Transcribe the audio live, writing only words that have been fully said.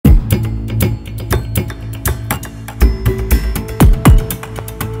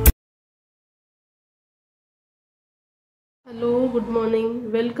good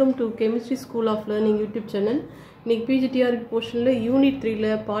morning. Welcome to Chemistry School of Learning YouTube channel. இன்னைக்கு PGTR portionல UNIT-3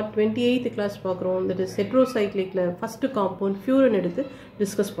 ல part 28th class பார்க்குறோம். That is heterocyclic ல first compound furan எடுத்து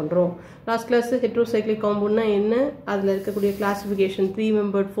discuss பண்றோம். Last class heterocyclic compound னா என்ன, அதுல இருக்கக்கூடிய classification 3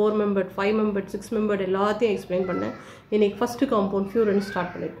 membered, 4 membered, 5 membered, 6 membered எல்லாத்தையும் explain பண்ணேன். இன்னைக்கு first compound furan start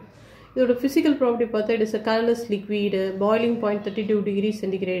பண்ணிருக்கோம். இதோட physical property பார்த்தா it is a colorless liquid, boiling point 32 degrees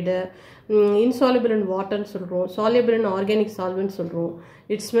centigrade, insoluble in water சொல்றோம், soluble in organic solvent சொல்றோம்,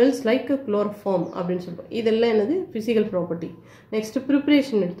 it smells like a chloroform அப்படினு சொல்றோம். இதெல்லாம் என்னது physical property. Next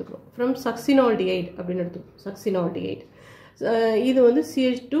preparation எடுத்துக்கிறோம். From succinaldehyde அப்படினு எடுத்துக்கிறோம். succinaldehyde இது வந்து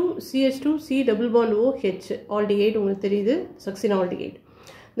CH2 C double bond OH aldehyde உங்களுக்கு தெரியுது succinaldehyde.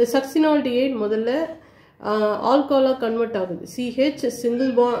 இந்த succinaldehyde முதல்ல alcohol convert ஆகுது. CH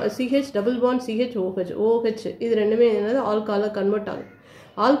single bond, CH double bond, CH OH இது ரெண்டுமே என்னது alcohol convert ஆகுது.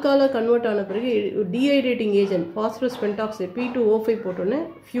 alcohol convert ஆன பிறகு dehydrating agent phosphorus pentoxide P2O5 போட்டோன்னே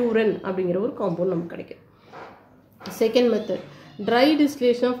furan அப்படிங்கிற ஒரு காம்பவுண்ட் நமக்கு கிடைக்கும். Second method dry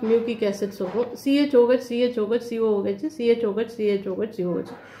distillation of mucic acid சொல்றோம். CHOH CHOH COOH CHOH CHOH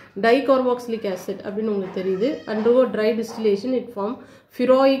COH dicarboxylic acid அப்படின்னு உங்களுக்கு தெரியுது. undergo dry distillation it form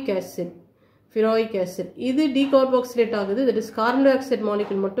feroic acid. இது decarboxylate ஆகுது. that is carbon dioxide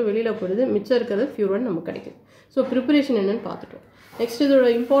molecule மட்டும் வெளியில போடுது, மிச்சம் இருக்கிறது furan நமக்கு கிடைக்குது. ஸோ ப்ரிப்பரேஷன் என்னன்னு பார்த்துட்டோம். நெக்ஸ்ட் இதோட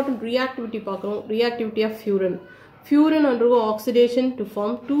இம்பார்ட்டன்ட் ரியாக்டிவிட்டி பார்க்குறோம். Reactivity of furan undergo oxidation to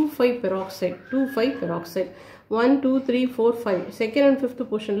form 2,5 peroxide 1 2 3 4 5 second and fifth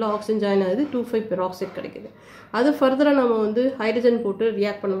பொசிஷனில் ஆக்சிஜன் ஜாயின் ஆகுது, 2,5 peroxide கிடைக்குது. அது ஃபர்தராக நம்ம வந்து ஹைட்ரஜன் போட்டு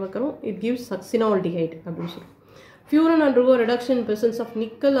ரியாக்ட் பண்ண வைக்கிறோம். இட் கிவ்ஸ் succinaldehyde அப்படின்னு சொல்லுவோம். furan undergo reduction in presence of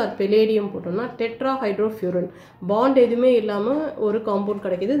nickel or palladium போட்டோம்னா tetrahydrofuran, பாண்ட் எதுவுமே இல்லாமல் ஒரு காம்பவுண்ட்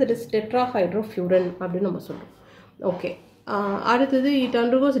கிடைக்குது. that is tetrahydrofuran அப்படின்னு நம்ம சொல்கிறோம். ஓகே, அடுத்தது it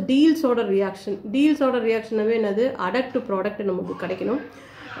undergoes DIELS order reaction. DIELS order reactionவே என்னது adduct product நமக்கு கிடைக்கணும்.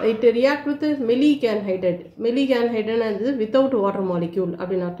 it react with maleic anhydride. maleic anhydride is without water molecule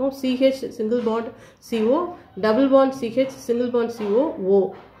அப்படின்னு அர்த்தம். CH single bond CO double bond CH single bond CO O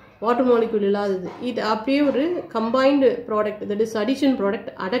water molecule இல்லாதது. இது அப்படியே ஒரு combined product, that is addition product,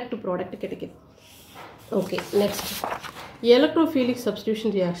 adduct product கிடைக்குது. Okay, next electrophilic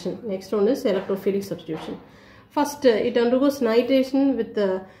substitution reaction. Next one is electrophilic substitution. First it undergoes nitration with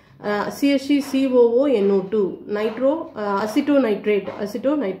CH3COO NO2 nitro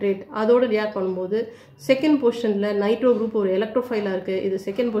அசிட்டோநைட்ரேட் அதோட react பண்ணும்போது second பொசிஷனில் nitro group ஒரு எலக்ட்ரோஃபைலாக இருக்குது, இது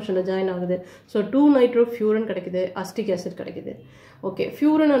செகண்ட் பொசிஷனில் join ஆகுது. So 2 nitro furan கிடைக்குது, அஸ்டிக் ஆசிட் கிடைக்குது. Okay,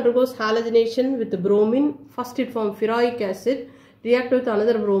 furan undergoes halogenation with bromine. first it form feroic acid, react with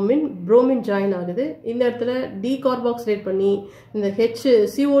another bromine join ஆகுது. இந்த இடத்துல decarboxylate பண்ணி இந்த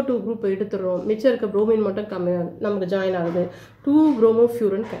CO2 குரூப் எடுத்துடுறோம், மிச்சம் இருக்க bromine மட்டும் கம்மியாக நமக்கு ஜாயின் ஆகுது, 2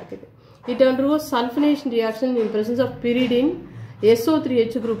 bromofuran கிடைக்குது. it undergoes sulfonation reaction in presence of pyridine,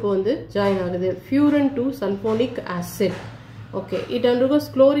 SO3H group வந்து ஜாயின் ஆகுது, furan to sulfonic acid. Okay, it undergoes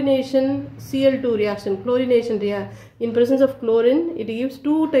chlorination, Cl2 reaction. In presence of chlorine, it gives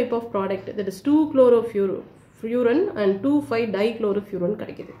 2 type of product, that is 2-chlorofuran and 2,5-dichlorofuran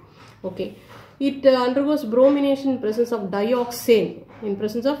கிடைக்குது. Okay, it undergoes bromination in presence of dioxane. In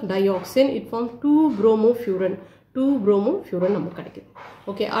presence of dioxane, it forms 2-bromofuran. 2-bromofuran நமக்கு கிடைக்குது.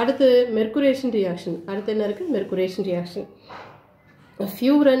 Okay, அடுத்து mercuration reaction. அடுத்து என்ன இருக்கு? mercuration reaction.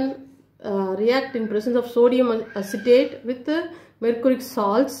 Furan react in presence of sodium acetate with mercuric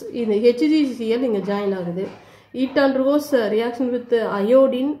salts. இந்த HgCl இங்க join ஆகுது. it undergoes reaction with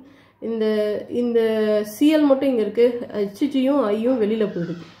iodine. இந்த Cl மட்டும் இங்க இருக்கு, Hgயும் Iயும் வெளியில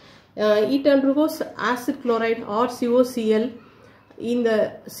போயிடுது. it undergoes acid chloride or COCl. இந்த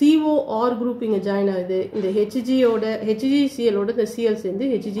COR குரூப் இங்க ஜாயின் ஆகுது. இந்த HgCl ஓட இந்த Cl சேர்ந்து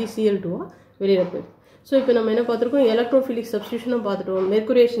HgCl2 வெளியில போயிடுது. ஸோ இப்போ நம்ம என்ன பார்த்துருக்கோம், எலக்ட்ரோஃபிலிக் சப்ஸ்டியூஷனும் பார்த்துட்டோம்,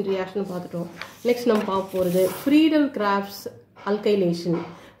 மெர்குரேஷன் ரியாக்ஷனும் பார்த்துட்டோம். நெக்ஸ்ட் நம்ம பார்க்க போகிறது Friedel crafts alkylation.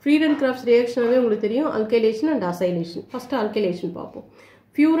 Friedel crafts ரியாக்ஷனாகவே உங்களுக்கு தெரியும், அல்கைலேஷன் அண்ட் அசைலேஷன். ஃபஸ்ட்டு அல்கைலேஷன் பார்ப்போம்.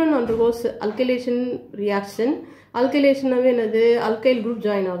 furan undergoes alkylation reaction. அல்கைலேஷனாகவே என்னது, அல்கைல் குரூப்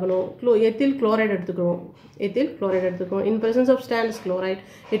ஜாயின் ஆகணும், எத்தில் குளோரைடு எடுத்துக்கிறோம். In presence of ஸ்டாண்டர்ஸ் chloride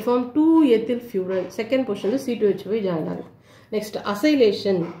it form 2-ethyl furan. Second பொசிஷனில் C2H5 ஜாயின் ஆகுது. Next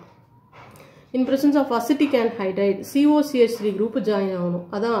அசைலேஷன். in presence of acetic anhydride COCH3 group join ஆகணும்.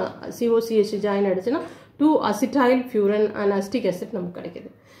 அதான் COCH join ஆயிடுச்சுன்னா 2-acetyl furan and acetic acid நமக்கு கிடைக்குது.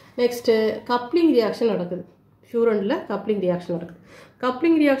 Next coupling reaction நடக்குது. furanல coupling reaction நடக்குது.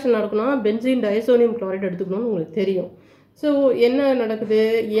 Coupling reaction நடக்கணும்னா பென்சீன் டைசோனியம் குளோரைடு எடுத்துக்கணும்னு உங்களுக்கு தெரியும். ஸோ என்ன நடக்குது,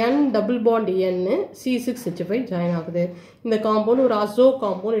 N double bond N C6H5 join ஆகுது. இந்த காம்பவுண்ட் ஒரு அசோ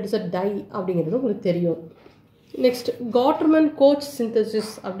காம்பவுண்ட், இட்ஸ் அ டை அப்படிங்கிறது உங்களுக்கு தெரியும். Next, GATTERMANN KOCH synthesis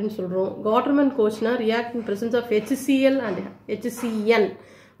அப்படின்னு சொல்றோம். GATTERMANN KOCHனா react in presence of HCl and HCN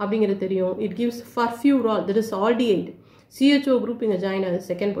அப்படிங்கிறது தெரியும். It gives furfural, that is aldehyde. CHO group இங்க join ஆகுது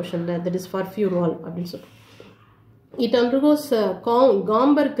second positionல, that is furfural அப்படின்னு சொல்றோம். It undergoes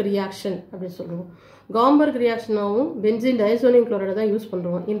GOMBERG reaction அப்படின்னு சொல்றோம். GOMBERG reaction ஆகும் benzene diazonium chloride தான் யூஸ்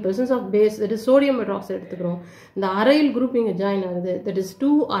பண்றோம். In presence of base, that is sodium hydroxide எடுத்துக்கிறோம். இந்த aryl group இங்க join ஆகுது, that is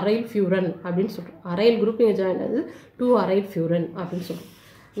 2-aryl furan அப்படின்னு சொல்றோம். aryl group இங்க join ஆகுது 2-aryl furan அப்படின்னு சொல்றோம்.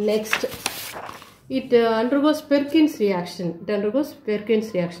 Next, it undergoes PERKINS reaction. It undergoes PERKINS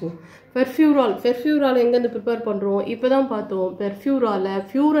reaction. Furfural எங்க இருந்து prepare பண்றோம்? இப்பதான் பார்த்தோம். Furfural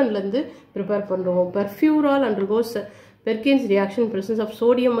furanல இருந்து prepare பண்றோம். Furfural undergoes PERKINS reaction in presence of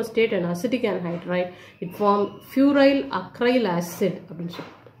sodium acetate and acetic anhydride. It forms furyl acryl acid அப்படின்னு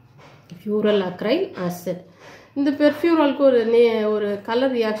சொல்றோம். furyl acryl acid. இந்த perfuralக்கு ஒரு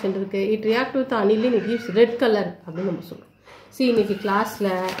கலர் ரியாக்ஷன் இருக்கு. It react with aniline, it gives red color அப்படின்னு நம்ம சொல்றோம். See, இன்னைக்கு கிளாஸ்ல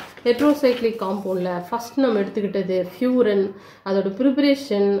heterocyclic compoundல first நம்ம எடுத்துக்கிட்டது furan, அதோட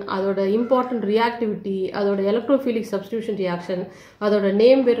preparation, அதோட important reactivity, அதோட electrophilic substitution reaction, அதோட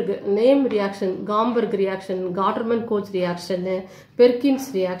name reaction, GOMBERG reaction, GATTERMANN KOCH reaction, PERKINS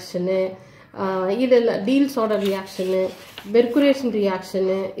reaction, இதெல்லாம் DIELS order reaction, MERCURATION reaction,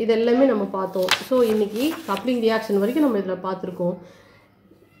 இதெல்லாமே நம்ம பார்த்தோம். ஸோ இன்னைக்கு கப்ளிங் ரியாக்ஷன் வரைக்கும் நம்ம இதில் பார்த்துருக்கோம்.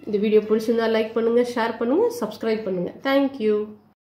 இந்த வீடியோ பிடிச்சிருந்தா லைக் பண்ணுங்க, ஷேர் பண்ணுங்க, சப்ஸ்கிரைப் பண்ணுங்க. தேங்க்யூ.